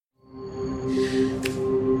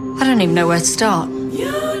I don't even know where to start. You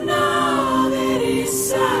know that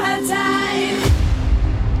it's our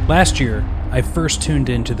time. Last year, I first tuned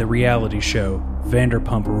into the reality show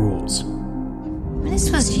Vanderpump Rules.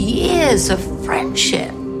 This was years of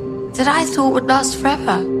friendship that I thought would last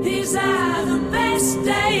forever. These are the best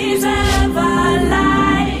days of our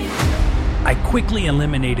life. I quickly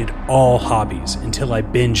eliminated all hobbies until I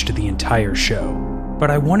binged the entire show,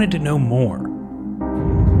 but I wanted to know more.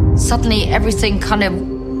 Suddenly, everything kind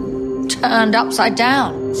of turned upside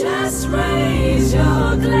down. Just raise your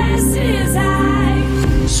glasses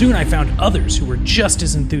high. Soon I found others who were just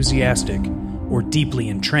as enthusiastic or deeply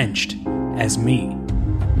entrenched as me.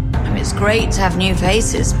 I mean, it's great to have new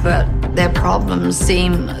faces, but their problems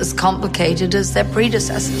seem as complicated as their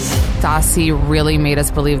predecessors. Stassi really made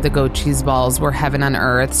us believe the goat cheese balls were heaven on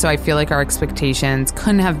earth, so I feel like our expectations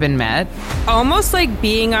couldn't have been met. Almost like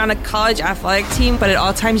being on a college athletic team, but at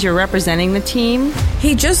all times you're representing the team.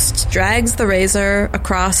 He just drags the razor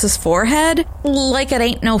across his forehead like it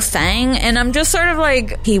ain't no thing, and I'm just sort of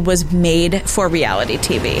like, he was made for reality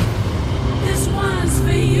TV. This one's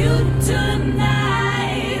for you tonight.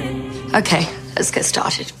 Okay, let's get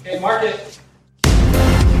started.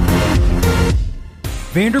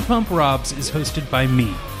 Vanderpump Robs is hosted by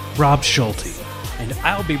me, Rob Schulte, and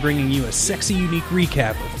I'll be bringing you a sexy, unique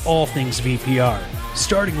recap of all things VPR,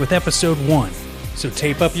 starting with episode 1. So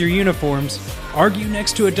tape up your uniforms, argue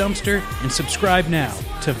next to a dumpster, and subscribe now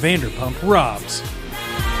to Vanderpump Robs.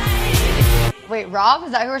 Wait, Rob?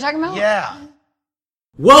 Is that who we're talking about? Yeah.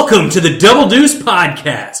 Welcome to the Double Deuce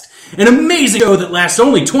Podcast, an amazing show that lasts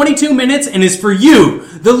only 22 minutes and is for you,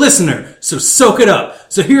 the listener, so soak it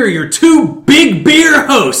up. So here are your two big beer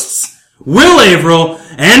hosts, Will Averill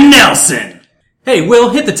and Nelson. Hey, Will,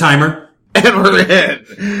 hit the timer. And we're in.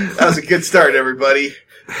 That was a good start, everybody.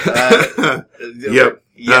 Yep.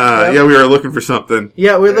 Yeah, we were looking for something.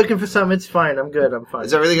 Yeah, we're looking for something. It's fine. I'm good. I'm fine.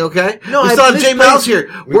 Is everything okay? No, we still have Jay Mouse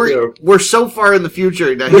here. We're so far in the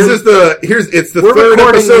future. Now, it's the third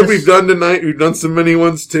episode we've done tonight. We've done so many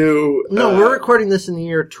ones too. No, we're recording this in the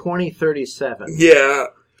year 2037. Yeah.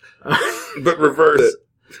 But reverse it.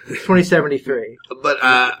 2073. But,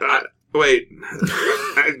 wait.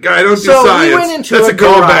 I don't do so science. We went into That's a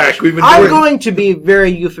garage. callback. I'm going to be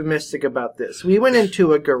very euphemistic about this. We went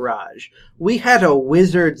into a garage. We had a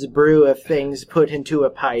wizard's brew of things put into a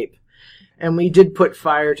pipe, and we did put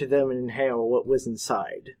fire to them and inhale what was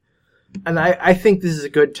inside. And I think this is a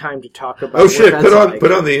good time to talk about. Oh shit! What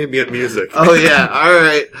Put on the ambient music. Oh yeah, all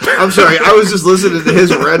right. I'm sorry. I was just listening to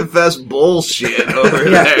his Redfest bullshit over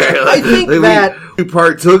there. I think that we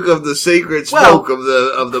partook of the sacred smoke of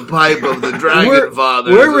the pipe of the Dragon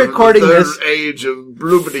Father. We're recording this age of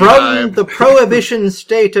Bloomity from the Prohibition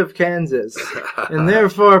state of Kansas, and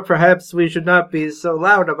therefore perhaps we should not be so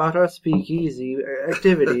loud about our speakeasy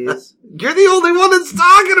activities. You're the only one that's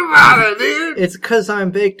talking about it, dude. It's because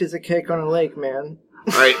I'm baked as a cake on a lake, man.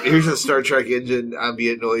 Alright, here's a Star Trek Engine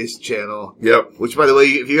ambient noise channel. Yep. Which, by the way,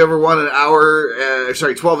 if you ever want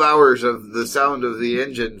 12 hours of the sound of the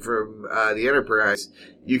engine from the Enterprise,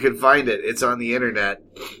 you can find it. It's on the internet.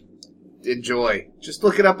 Enjoy. Just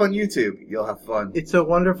look it up on YouTube. You'll have fun. It's a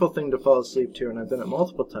wonderful thing to fall asleep to, and I've done it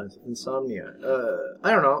multiple times with insomnia.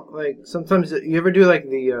 I don't know, like, sometimes, you ever do, like,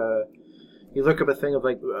 you look up a thing of,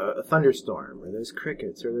 like, a thunderstorm, or there's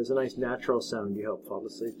crickets, or there's a nice natural sound you help fall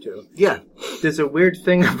asleep to. Yeah. There's a weird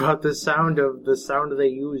thing about the sound they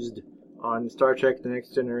used on Star Trek The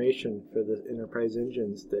Next Generation for the Enterprise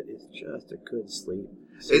engines that is just a good sleep.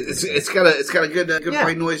 It's got a good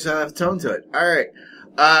white noise tone to it. Alright.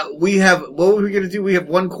 What were we going to do? We have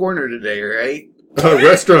one corner today, right?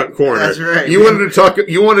 Restaurant Corner. That's right. You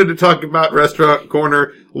wanted to talk about Restaurant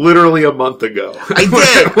Corner literally a month ago. I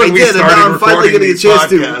did, and now I'm finally getting a chance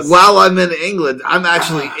to. While I'm in England, I'm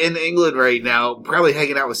actually in England right now, probably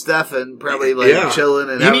hanging out with Stefan, probably chilling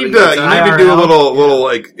and having a good time. You need to do a little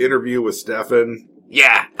like interview with Stefan.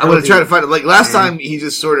 Yeah, I'm going to try to find it. Like, last time, he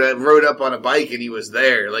just sort of rode up on a bike and he was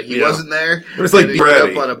there. Like, he wasn't there. But it's like, be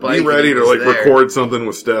ready to, like, record something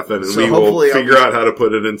with Stefan, and we will figure out how to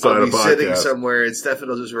put it inside a podcast. I'll be sitting somewhere, and Stefan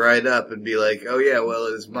will just ride up and be like, oh yeah, well,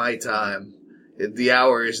 it's my time. The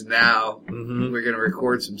hour is now. Mm-hmm. We're going to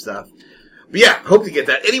record some stuff. But yeah, hope to get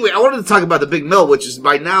that. Anyway, I wanted to talk about the Big Mill, which is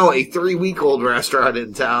by now a 3-week-old restaurant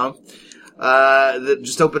in town. That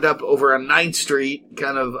just opened up over on 9th Street,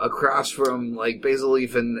 kind of across from, like, Basil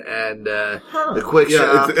Leaf and the Quick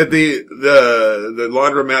Shop. It's at the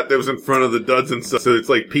laundromat that was in front of the Duds and stuff, so it's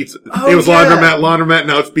like pizza. It was laundromat,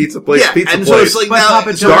 now it's pizza place, pizza place. So it's like now,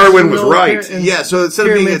 Darwin was right. Yeah, so instead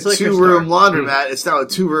of being a 2-room laundromat, it's now a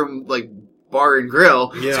 2-room, like, bar and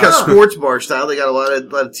grill. Yeah. It's got sports bar style. They got a lot of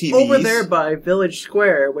TVs. Over there by Village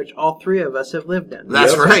Square, which all three of us have lived in.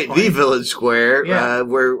 That's right, the Village Square, Yeah.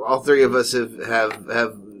 where all three of us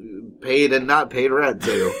have paid and not paid rent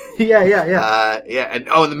to. Yeah. And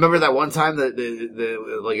remember that one time that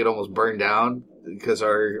like it almost burned down because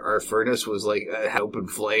our furnace was like had open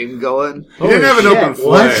flame going. It didn't have an open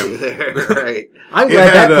flame. There, right. I'm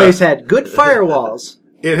glad that place had good firewalls.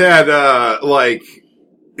 It had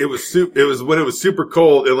it was when it was super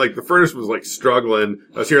cold and like the furnace was like struggling.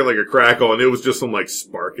 I was hearing like a crackle and it was just some like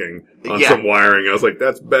sparking on some wiring. I was like,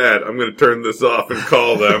 that's bad. I'm going to turn this off and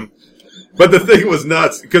call them. But the thing was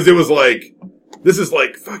nuts because it was like, this is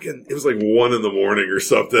like it was like 1 a.m. or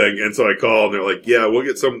something. And so I called and they're like, yeah, we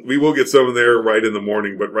will get some in there right in the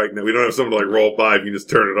morning, but right now we don't have someone to like roll by. You can just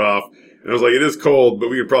turn it off. And I was like, it is cold, but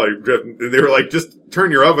we could probably drift. And they were like, just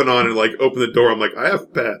turn your oven on and like open the door. I'm like, I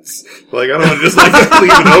have pets. Like, I don't want to just like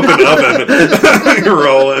leave an open oven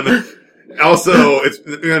rolling. Also, it's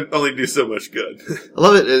going to only do so much good. I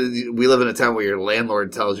love it. We live in a town where your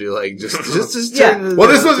landlord tells you, like, just turn Well,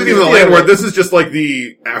 this wasn't even the landlord. This is just like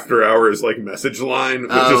the after hours, like, message line,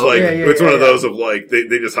 which is like, it's one of those of like, they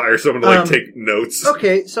just hire someone to like take notes.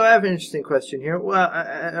 Okay, so I have an interesting question here. Well,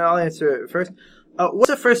 I'll answer it first. What's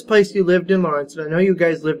the first place you lived in Lawrence? And I know you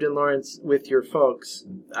guys lived in Lawrence with your folks.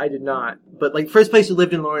 I did not. But, like, first place you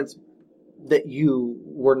lived in Lawrence that you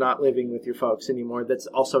were not living with your folks anymore, that's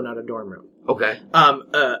also not a dorm room. Okay.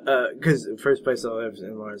 Because the first place I lived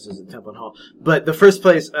in Lawrence was at Templin Hall. But the first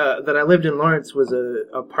place that I lived in Lawrence was an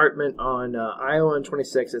apartment on Iowa and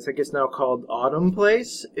 26. It's, I guess, now called Autumn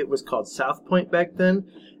Place. It was called South Point back then.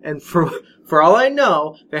 And for all I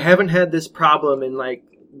know, they haven't had this problem in, like,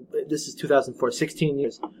 this is 2004, 16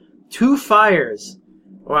 years. 2 fires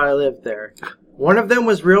while I lived there. One of them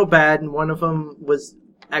was real bad, and one of them was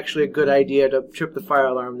actually a good idea to trip the fire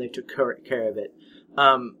alarm. They took care of it.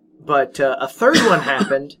 But a third one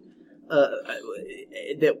happened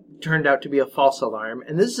that turned out to be a false alarm.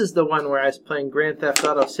 And this is the one where I was playing Grand Theft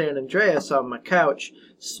Auto San Andreas on my couch,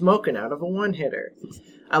 smoking out of a one-hitter.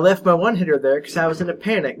 I left my one-hitter there because I was in a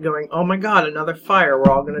panic, going, oh my god, another fire, we're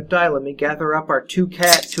all going to die. Let me gather up our 2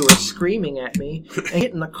 cats who are screaming at me and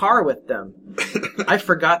get in the car with them. I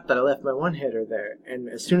forgot that I left my one-hitter there. And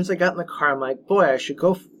as soon as I got in the car, I'm like, boy, I should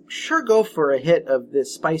go for a hit of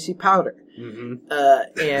this spicy powder. Mm-hmm.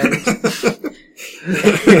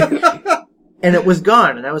 And it was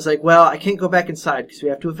gone. And I was like, well, I can't go back inside because we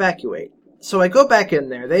have to evacuate. So I go back in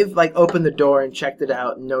there. They've, like, opened the door and checked it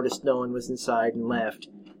out and noticed no one was inside and left.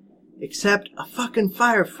 Except a fucking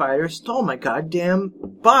firefighter stole my goddamn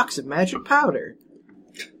box of magic powder.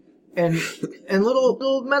 And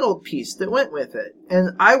little metal piece that went with it.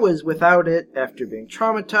 And I was without it after being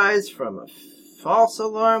traumatized from a false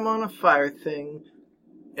alarm on a fire thing.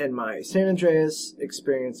 And my San Andreas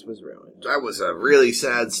experience was ruined. That was a really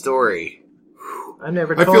sad story. I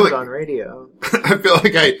never told it on radio. I feel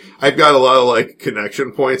like I've got a lot of like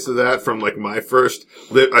connection points to that from like my first.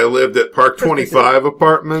 I lived at Park 25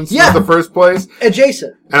 Apartments. Yeah, the first place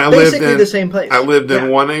adjacent. And I basically lived in the same place. I lived in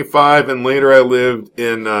 1A5, and later I lived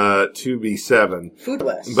in 2B7.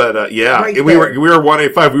 Foodless. But right we were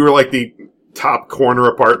 1A5. We were like the top corner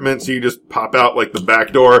apartment, so you just pop out like the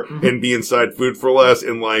back door and be inside Food for Less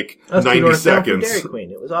in like 90 seconds. Dairy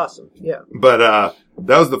Queen. It was awesome. Yeah. But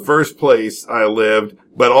that was the first place I lived.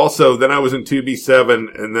 But also, then I was in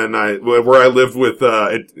 2B7, and then where I lived with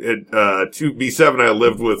at 2B7, I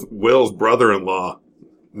lived with Will's brother-in-law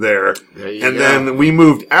there. And then we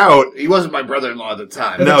moved out. He wasn't my brother-in-law at the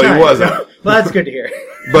time. No, he wasn't. Well, that's good to hear.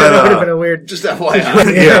 But that would have been a weird. Just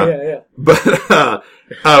FYI. Yeah.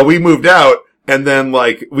 But we moved out. And then,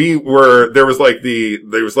 like, there was like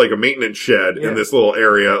a maintenance shed in this little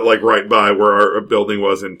area, like, right by where our building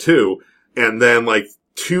was in 2. And then, like,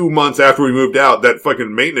 2 months after we moved out, that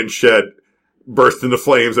fucking maintenance shed burst into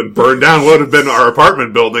flames and burned down what would have been our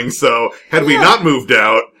apartment building. So, had we not moved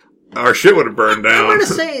out, our shit would have burned down. I'm going to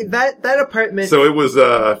say that apartment. So it was,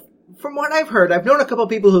 from what I've heard, I've known a couple of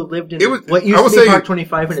people who lived in what used to be Park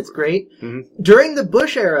 25, and it's great. Mm-hmm. During the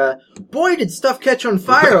Bush era, boy, did stuff catch on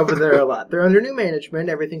fire over there a lot. They're under new management,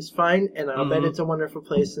 everything's fine, and I'll bet it's a wonderful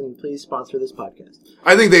place, and please sponsor this podcast.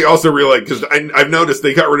 I think they also realized, because I've noticed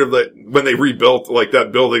they got rid of when they rebuilt, like,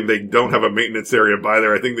 that building, they don't have a maintenance area by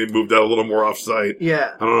there. I think they moved that a little more off-site.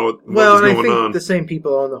 Yeah. I don't know what was going on. Well, I think the same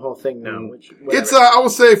people own the whole thing now, which, it's, I will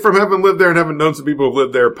say, from having lived there and having known some people who've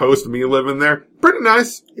lived there post me living there, pretty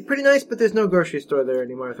nice. Pretty nice nice, but there's no grocery store there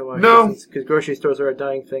anymore. No. Because grocery stores are a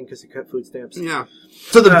dying thing because they cut food stamps. Yeah.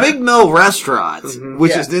 So the Big Mill restaurant,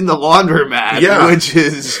 which is in the laundromat, which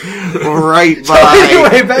is right by...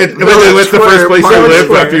 Anyway, what's the first place you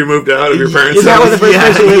lived after you moved out of your parents' house? Is that where the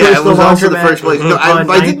first place you lived? It was also the first place. No,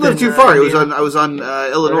 I didn't live too far. I was on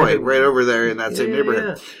Illinois, right over there in that same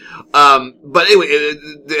neighborhood. But anyway,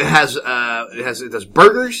 it does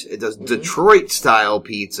burgers. It does Detroit style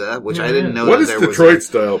pizza, which I didn't know. What is Detroit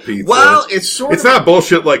style pizza? Well, it's not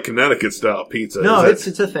bullshit like Connecticut style pizza. No, it's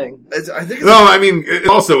a thing. I mean, it's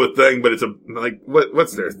also a thing, but it's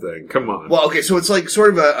what's their thing? Come on. Well, okay, so it's like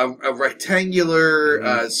sort of a rectangular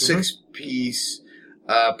 6-piece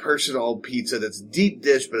personal pizza that's deep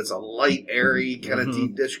dish, but it's a light, airy kind of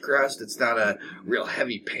deep dish crust. It's not a real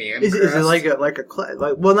heavy pan crust. Is it like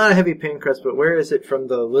not a heavy pan crust, but where is it from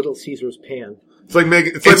the Little Caesars pan? It's like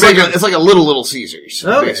it's like a little Caesars,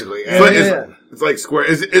 basically. It's like square.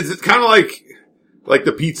 Is it kind of like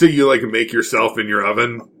the pizza you like make yourself in your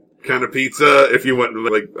oven? Kind of pizza, if you went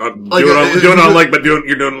you're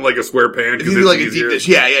doing like a square pan because it's like easier. A deep dish.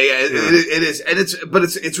 Yeah. It is, and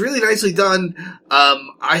it's really nicely done.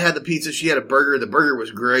 I had the pizza. She had a burger. The burger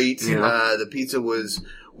was great. Yeah. The pizza was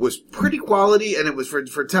pretty quality, and it was for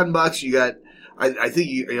 $10. You got. I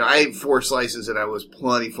think I ate 4 slices and I was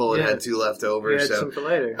plenty full and had 2 left over. So some for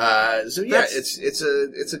later.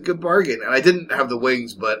 It's a good bargain, and I didn't have the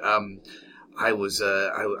wings, but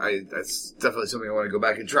that's definitely something I want to go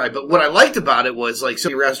back and try. But what I liked about it was, like,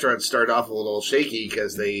 some restaurants start off a little shaky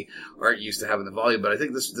because they aren't used to having the volume. But I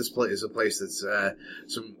think this place is a place that's,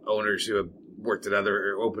 some owners who have worked at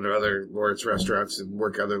opened other Lawrence restaurants and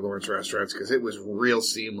work other Lawrence restaurants, because it was real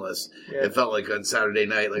seamless. Yeah. It felt like on Saturday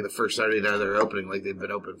night, like the first Saturday night of their opening, like they'd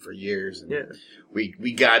been open for years. And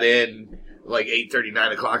we got in like 8:30,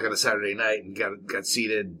 9 o'clock on a Saturday night and got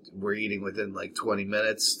seated. We're eating within like 20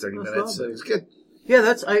 minutes, 30 minutes. So it was good.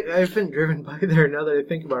 Yeah, I've been driven by there now that I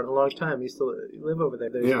think about it a long time. I used to live over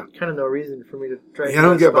there. There's kind of no reason for me to drive. Yeah, I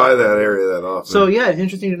don't get by that area that often. So yeah, it's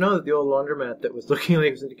interesting to know that the old laundromat that was looking like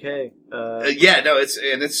it was in decay. It's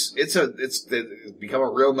become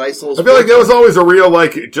a real nice little. I feel like that was always a real,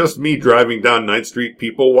 like, just me driving down 9th Street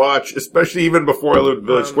people watch, especially even before I lived in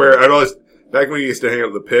Village Square. I'd always, back when we used to hang out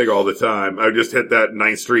at the Pig all the time, I would just hit that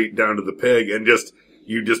 9th Street down to the Pig and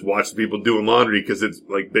you just watch people doing laundry because it's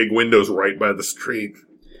like big windows right by the street.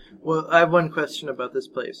 Well, I have one question about this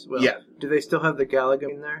place. Well, do they still have the Galaga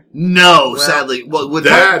in there? No, sadly. Well, with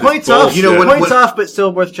that points off, points off, but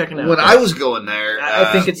still worth checking out. When I was going there,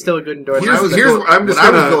 I think it's still a good endorsement. When I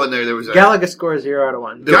was going there, there was Galaga score 0 out of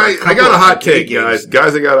 1. Guys, I got a hot take, guys.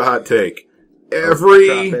 Guys, I got a hot take.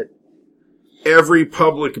 Every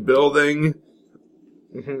public building,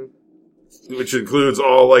 which includes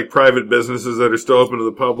all like private businesses that are still open to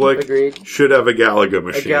the public, should have a Galaga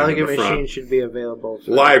machine. A Galaga machine should be available.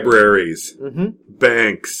 Libraries,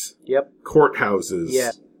 banks,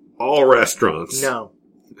 courthouses, all restaurants. No.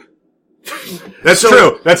 That's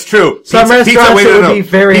true. Some restaurants would be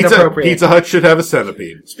very inappropriate. Pizza Hut should have a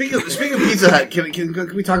centipede. Speaking of Pizza Hut, can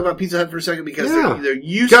we talk about Pizza Hut for a second? Because there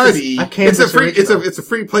used to be. It's a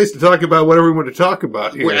free place to talk about whatever we want to talk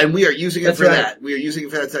about here, and we are using it for that. We are using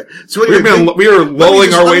it for that. So anyway, we are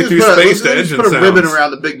lulling our way through space to engine sounds. Put a ribbon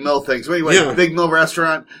around the Big Mill thing. So anyway, Big Mill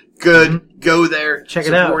restaurant. Good. Go there. Check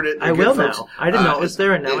it out. I will now. I didn't know it was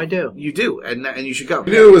there, and now I do. You do, and you should go. I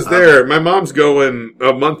knew it was there. My mom's going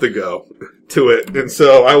a month ago to it, and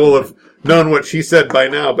so I will have known what she said by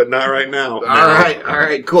now, but not right now. All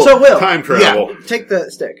right, cool. So, Will. Time travel. Yeah, take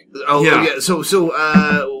the stick. Oh, yeah. So,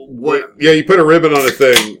 what? Yeah, you put a ribbon on a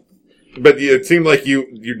thing. But it seemed like you're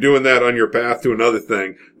doing that on your path to another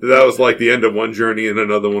thing. That was like the end of one journey and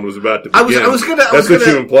another one was about to begin. That's what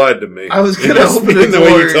you implied to me. I was going to open the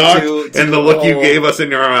way you talked and the look you gave us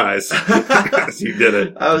in your eyes. You did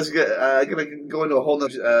it. I was going to go into a whole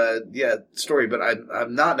nother, story, but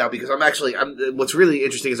I'm not now because what's really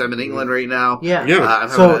interesting is I'm in England right now. Yeah.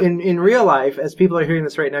 So in real life, as people are hearing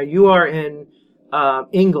this right now, you are in,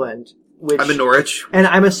 England. I'm in Norwich. And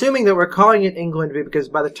I'm assuming that we're calling it England because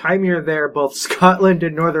by the time you're there, both Scotland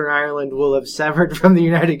and Northern Ireland will have severed from the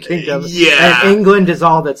United Kingdom. Yeah. And England is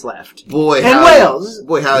all that's left. Wales.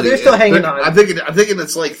 They're still hanging on. I'm thinking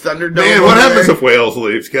it's like Thunderdome. Man, what happens if Wales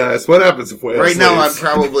leaves, guys? What happens if Wales leaves? Right now, I'm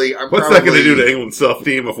probably... What's that going to do to England's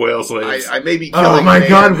self-team if Wales leaves? I may be killing Oh my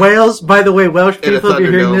God, Wales. By the way, Welsh people, if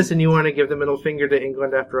you're hearing this and you want to give the middle finger to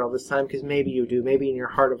England after all this time, because maybe you do. Maybe in your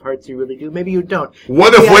heart of hearts you really do. Maybe you don't.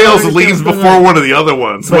 What if Wales leaves name's before one of the other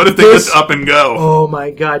ones. But What if they just up and go? Oh my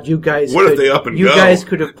God, you guys! What if they up and you go? You guys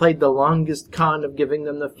could have played the longest con of giving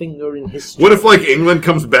them the finger in history. What if like England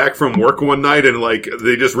comes back from work one night and like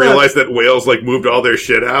they just realize that Wales like moved all their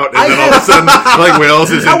shit out, and then all of a sudden like Wales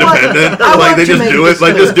is independent? Like they just do it,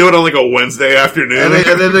 like just do it on like a Wednesday afternoon,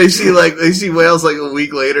 and then they see Wales like a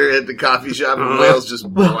week later at the coffee shop, and Wales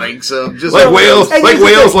just blanks them. Just like Wales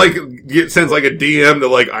sends like a DM to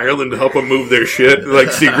like Ireland to help them move their shit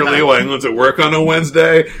like secretly while England's at work on a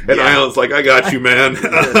Wednesday, and Ireland's like, I got you, man.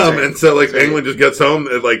 And so like England just gets home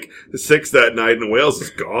at like 6 that night, and Wales is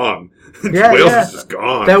gone. Wales is just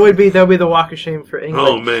gone. That would be the walk of shame for England.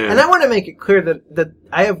 Oh man! And I want to make it clear that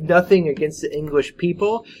I have nothing against the English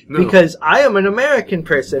people because I am an American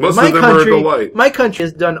person. Most of them are a delight. My country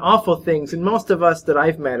has done awful things, and most of us that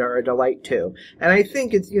I've met are a delight too. And I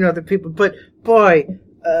think it's the people, but boy,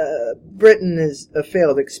 Britain is a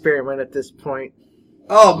failed experiment at this point.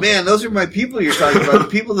 Oh man, those are my people you're talking about. The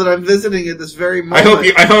people that I'm visiting at this very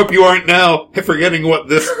moment. I hope you aren't now forgetting what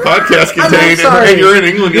this podcast contained, and you're in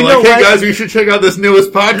England. You're like, hey guys, we should check out this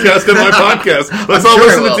newest podcast in my podcast. Let's all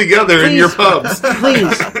listen to it together in your pubs.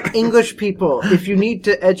 Please, English people, if you need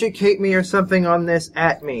to educate me or something on this,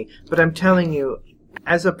 at me. But I'm telling you,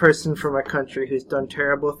 as a person from a country who's done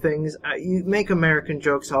terrible things, you make American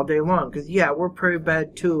jokes all day long. Because we're pretty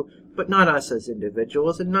bad too. But not us as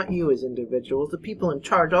individuals, and not you as individuals. The people in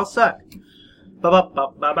charge all suck.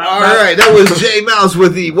 Alright, that was Jay Mouse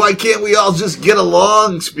with the "Why can't we all just get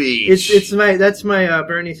along" speech. That's my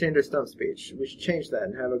Bernie Sanders stump speech. We should change that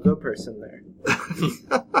and have a good person there.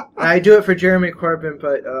 I do it for Jeremy Corbyn,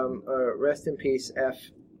 but rest in peace,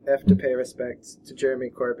 F to pay respects to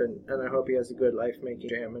Jeremy Corbyn, and I hope he has a good life making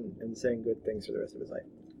jam and saying good things for the rest of his life.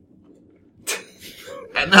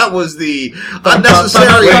 And that was the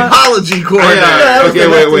unnecessary apology corner. Okay,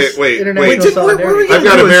 wait. I've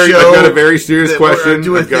got a very serious question.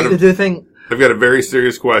 I've got a very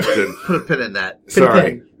serious question. Put a pin in that.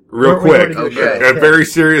 Sorry. Real quick. A very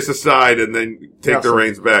serious aside, and then take the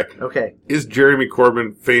reins back. Okay. Is Jeremy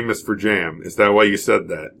Corbyn famous for jam? Is that why you said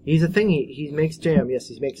that? He's a thing. He makes jam. Yes,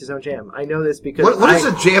 he makes his own jam. I know this because what is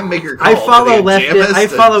a jam maker called? I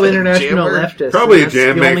follow international leftists. Probably a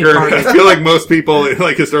jam maker. I feel like most people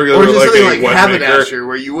like historically or are like a one maker. Haberdasher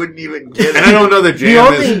where you wouldn't even get it. And I don't know that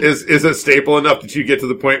jam is a staple enough that you get to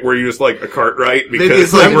the point where you just like a Cartwright because maybe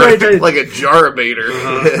it's like a jar-mater.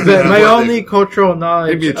 My only cultural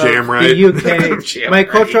knowledge. Maybe a jam right. The UK. My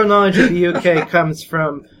cultural knowledge of the UK comes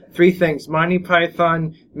from 3 things: Monty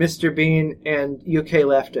Python, Mr. Bean, and UK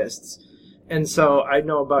leftists. And so I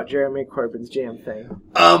know about Jeremy Corbyn's jam thing.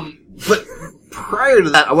 But prior to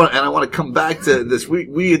that, I want to come back to this.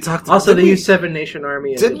 We had talked also the U7 Nation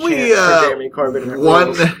Army. Didn't we? Jeremy Corbyn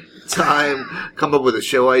one time come up with a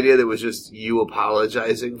show idea that was just you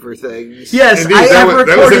apologizing for things? Yes, I have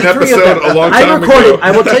recorded 3 of them.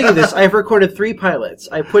 I will tell you this. I have recorded 3 pilots.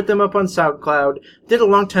 I put them up on SoundCloud. Did a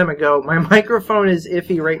long time ago. My microphone is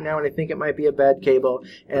iffy right now, and I think it might be a bad cable.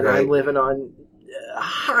 And I'm living on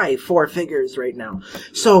high 4 figures right now.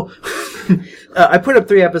 So I put up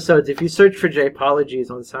 3 episodes. If you search for J-Pologies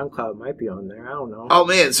on SoundCloud, it might be on there. I don't know. Oh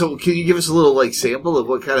man, so can you give us a little sample of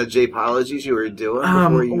what kind of J-Pologies you were doing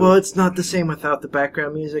before you... Well, it's not the same without the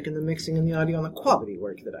background music and the mixing and the audio and the quality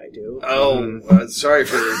work that I do. Oh, sorry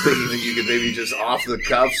for thinking that you could maybe just off the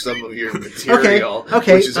cuff some of your material,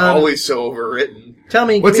 okay, which is always so overwritten. Tell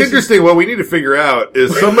me. What's interesting, what we need to figure out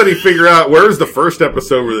is somebody figure out where's the first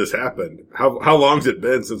episode where this happened. How long's it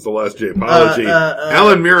been since the last J-Pology?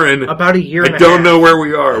 Alan Murin. About a year and a half. I don't know where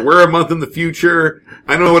we are. We're a month in the future.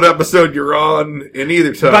 I don't know what episode you're on in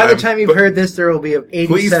either time. By the time you've heard this, there will be 87.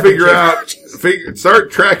 Please figure out,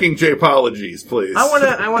 start tracking J-Pologies, please.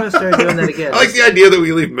 I want to start doing that again. I like the idea that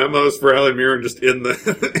we leave memos for Alan Murin just in the,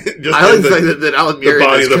 I like the fact that Alan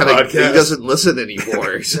Murin he doesn't listen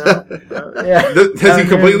anymore. Has he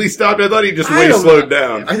completely stopped? I thought he just way slowed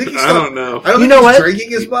down. I think he stopped. I don't know. I don't think he's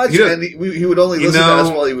drinking as much, and he would only listen to us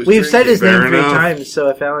while he was drinking. We've said his name 3 times, so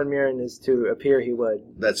if Alan Murin is to appear, he would.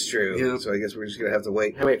 That's true. Yeah. So I guess we're just going to have to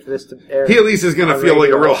wait. I wait for this to air. He at least is going to feel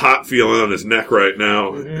like a real hot feeling on his neck right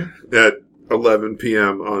now at 11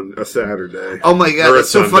 p.m. on a Saturday. Oh my god,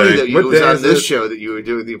 it's so funny that it was on this show that you were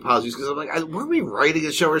doing the apologies, because I'm like, weren't we writing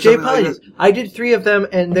a show or something? J-Pologies. I did 3 of them,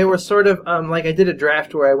 and they were sort of like I did a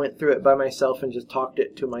draft where I went through it by myself and just talked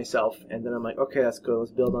it to myself, and then I'm like, okay, that's good,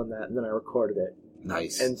 let's build on that, and then I recorded it.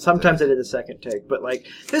 Nice. And sometimes I did a second take, but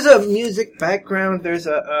there's a music background. There's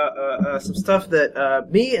some stuff that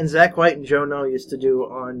me and Zach White and Joe No used to do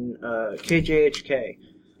on KJHK,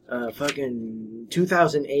 fucking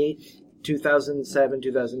 2008, 2007,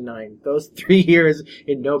 2009. Those 3 years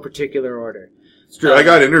in no particular order. It's true. I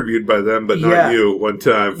got interviewed by them, but not you one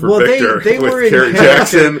time for Victor they with were Kerry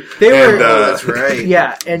Jackson. That's right.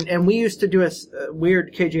 Yeah, and we used to do a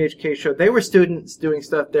weird KGHK show. They were students doing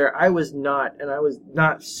stuff there. I was not, and I was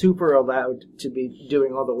not super allowed to be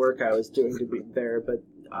doing all the work I was doing to be there. But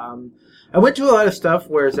I went to a lot of stuff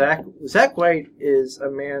where Zach White is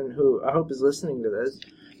a man who I hope is listening to this,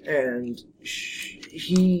 and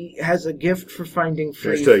he has a gift for finding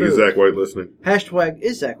free food. Is Zach White listening? Hashtag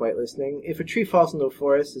is Zach White listening. If a tree falls into a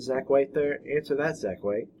forest, is Zach White there? Answer that, Zach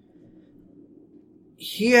White.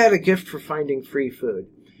 He had a gift for finding free food.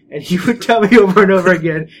 And he would tell me over and over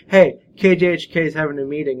again, hey, KJHK is having a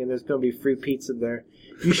meeting and there's going to be free pizza there.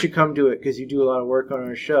 You should come do it because you do a lot of work on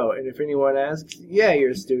our show. And if anyone asks, yeah,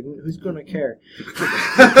 you're a student. Who's going to care?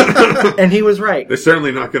 And he was right. They're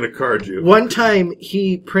certainly not going to card you. One time,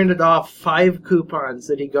 he printed off 5 coupons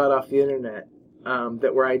that he got off the internet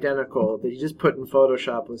that were identical, that he just put in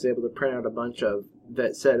Photoshop and was able to print out a bunch of,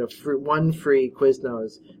 that said one free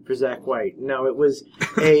Quiznos for Zach White. Now, it was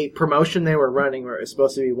a promotion they were running where it was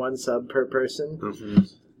supposed to be 1 sub per person. Mm-hmm.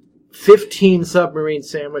 15 submarine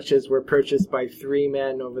sandwiches were purchased by 3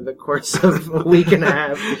 men over the course of a week and a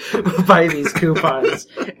half by these coupons.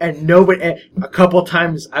 And nobody, a couple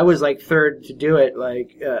times, I was like third to do it,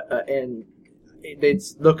 and they'd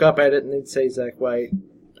look up at it and they'd say Zach White.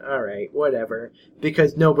 All right, whatever.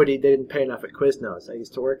 Because they didn't pay enough at Quiznos. I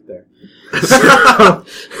used to work there.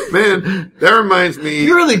 Man, that reminds me.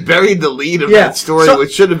 You really buried the lead of that story,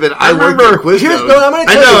 which should have been, I worked at Quiznos. I'm going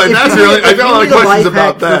to tell you, I got a lot of questions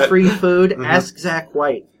about that. For free food, ask Zach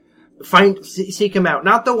White. Seek him out.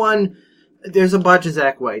 Not the one, there's a bunch of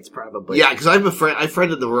Zach Whites probably. Yeah, because I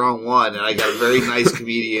friended the wrong one, and I got a very nice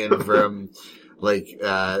comedian from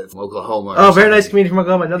Oklahoma. Oh, very nice comedian from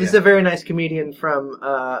Oklahoma. No, this is a very nice comedian from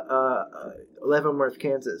Leavenworth,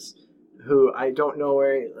 Kansas, who I don't know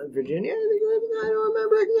where Virginia, I think he lives. I don't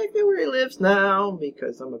remember exactly where he lives now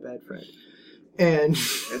because I'm a bad friend. And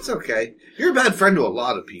it's okay. You're a bad friend to a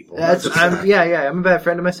lot of people. I'm a bad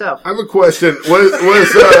friend to myself. I have a question.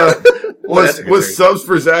 Was subs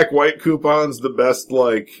for Zach White coupons the best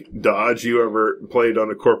dodge you ever played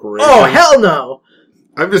on a corporation? Oh, hell no.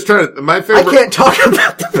 I'm just trying to. My favorite. I can't talk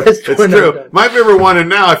about the best one. It's true. My favorite one, and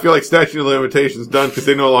now I feel like statute of limitations done because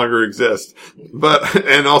they no longer exist.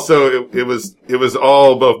 And also it was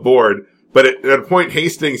all above board. But at a point,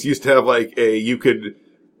 Hastings used to have you could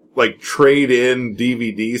trade in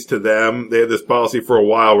DVDs to them. They had this policy for a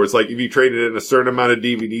while where it's if you traded in a certain amount of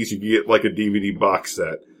DVDs, you could get a DVD box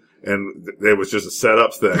set, and it was just a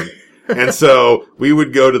setups thing. And so we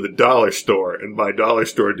would go to the dollar store and buy dollar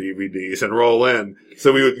store DVDs and roll in.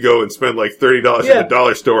 So we would go and spend $30 at the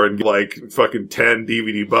dollar store and get fucking 10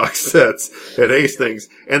 DVD box sets at Hastings.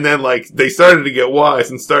 And then they started to get wise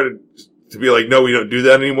and started to be no, we don't do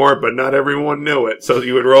that anymore, but not everyone knew it. So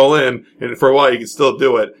you would roll in, and for a while you could still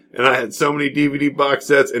do it. And I had so many DVD box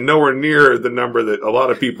sets, and nowhere near the number that a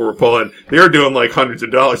lot of people were pulling. They were doing hundreds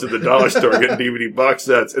of dollars at the dollar store getting DVD box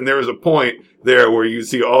sets. And there was a point there where you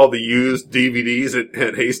see all the used DVDs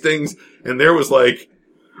at Hastings, and there was an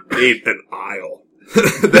aisle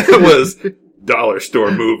that was dollar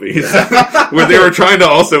store movies where they were trying to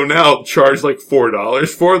also now charge $4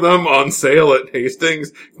 for them on sale at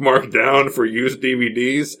Hastings, marked down for used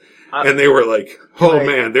DVDs. And they were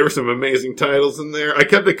man, there were some amazing titles in there. I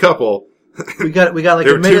kept a couple. We got a minute left.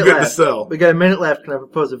 They were too good to sell. We got a minute left. Can I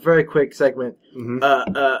propose a very quick segment? Mm-hmm.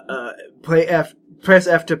 Press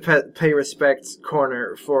F to pay respects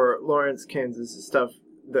corner for Lawrence, Kansas stuff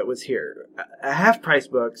that was here. Half price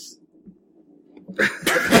books.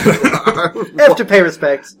 F to pay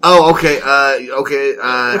respects. Oh, okay.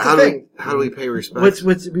 How do we pay respects?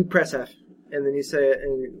 We press F, and then you say it,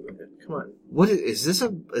 and come on. What is this?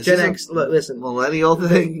 Gen X? Listen, millennial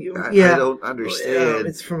thing? Yeah, I don't understand.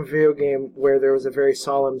 It's from a video game where there was a very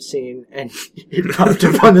solemn scene, and it popped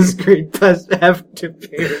up on the screen. Press F to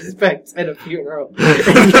pay respects at a funeral, and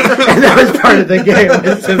that was part of the game.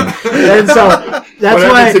 And so that's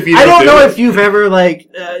why I don't know if you've ever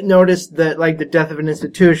noticed that the death of an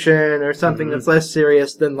institution or something that's less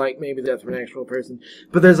serious than maybe the death of an actual person.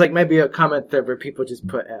 But there's maybe a comment there where people just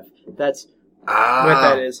put F. That's what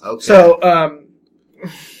that is. Okay. So,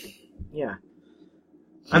 yeah.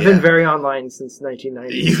 I've been very online since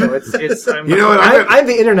 1990, so it's I'm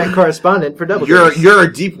the internet correspondent for Double Deuce. You're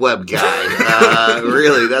a deep web guy.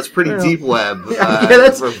 Really, that's pretty deep web.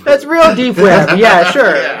 That's real deep web. Yeah,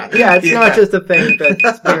 sure. Yeah, it's not just a thing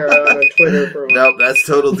that's been around on Twitter for a while. Nope, that's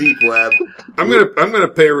total deep web. I'm gonna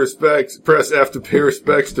pay respects. Press F to pay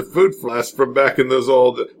respects to Food Flask from back in those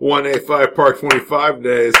old 1A5 Park 25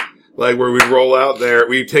 days. Like where we'd roll out there,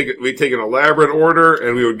 we'd take an elaborate order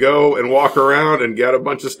and we would go and walk around and get a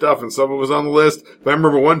bunch of stuff and some of it was on the list. But I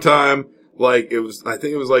remember one time, I think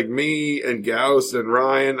it was like me and Gauss and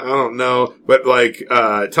Ryan, I don't know, but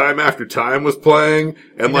Time After Time was playing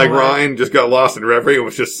and Ryan just got lost in reverie and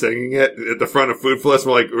was just singing it at the front of Food Fest.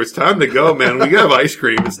 We're like, it's time to go, man. We have ice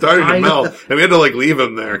cream. It's starting to melt. And we had to leave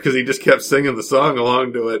him there because he just kept singing the song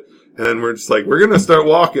along to it. And we're just like, we're going to start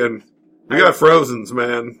walking. We got Frozens,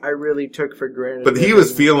 man. I really took for granted. But he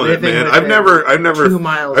was feeling it, man. I've never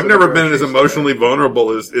been as emotionally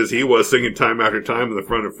vulnerable as he was singing Time After Time in the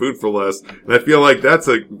front of Food for Less. And I feel like that's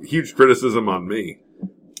a huge criticism on me.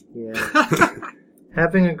 Yeah.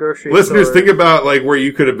 Having a grocery Listeners, store. think about where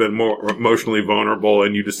you could have been more emotionally vulnerable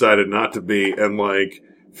and you decided not to be and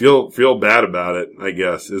feel bad about it, I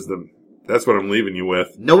guess, that's what I'm leaving you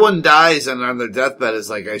with. No one dies and on their deathbed is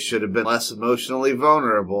like, I should have been less emotionally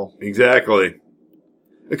vulnerable. Exactly.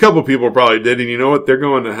 A couple people probably did, and you know what? They're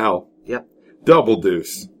going to hell. Yep. Double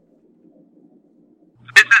Deuce.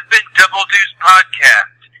 This has been Double Deuce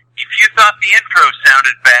Podcast. If you thought the intro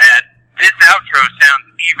sounded bad, this outro sounds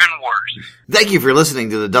even worse. Thank you for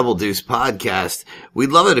listening to the Double Deuce Podcast.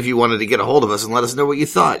 We'd love it if you wanted to get a hold of us and let us know what you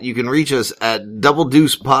thought. You can reach us at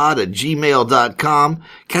doubledeucepod@gmail.com.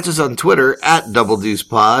 Catch us on Twitter at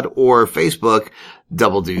doubledeucepod or Facebook,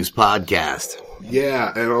 Double Deuce Podcast.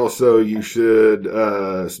 Yeah, and also you should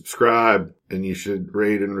subscribe and you should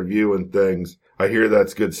rate and review and things. I hear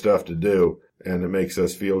that's good stuff to do, and it makes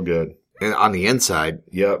us feel good. And on the inside.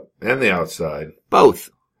 Yep, and the outside.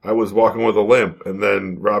 Both. I was walking with a limp, and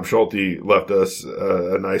then Rob Schulte left us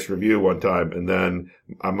a nice review one time, and then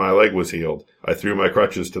my leg was healed. I threw my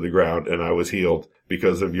crutches to the ground, and I was healed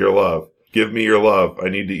because of your love. Give me your love. I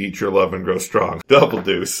need to eat your love and grow strong. Double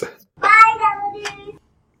Deuce.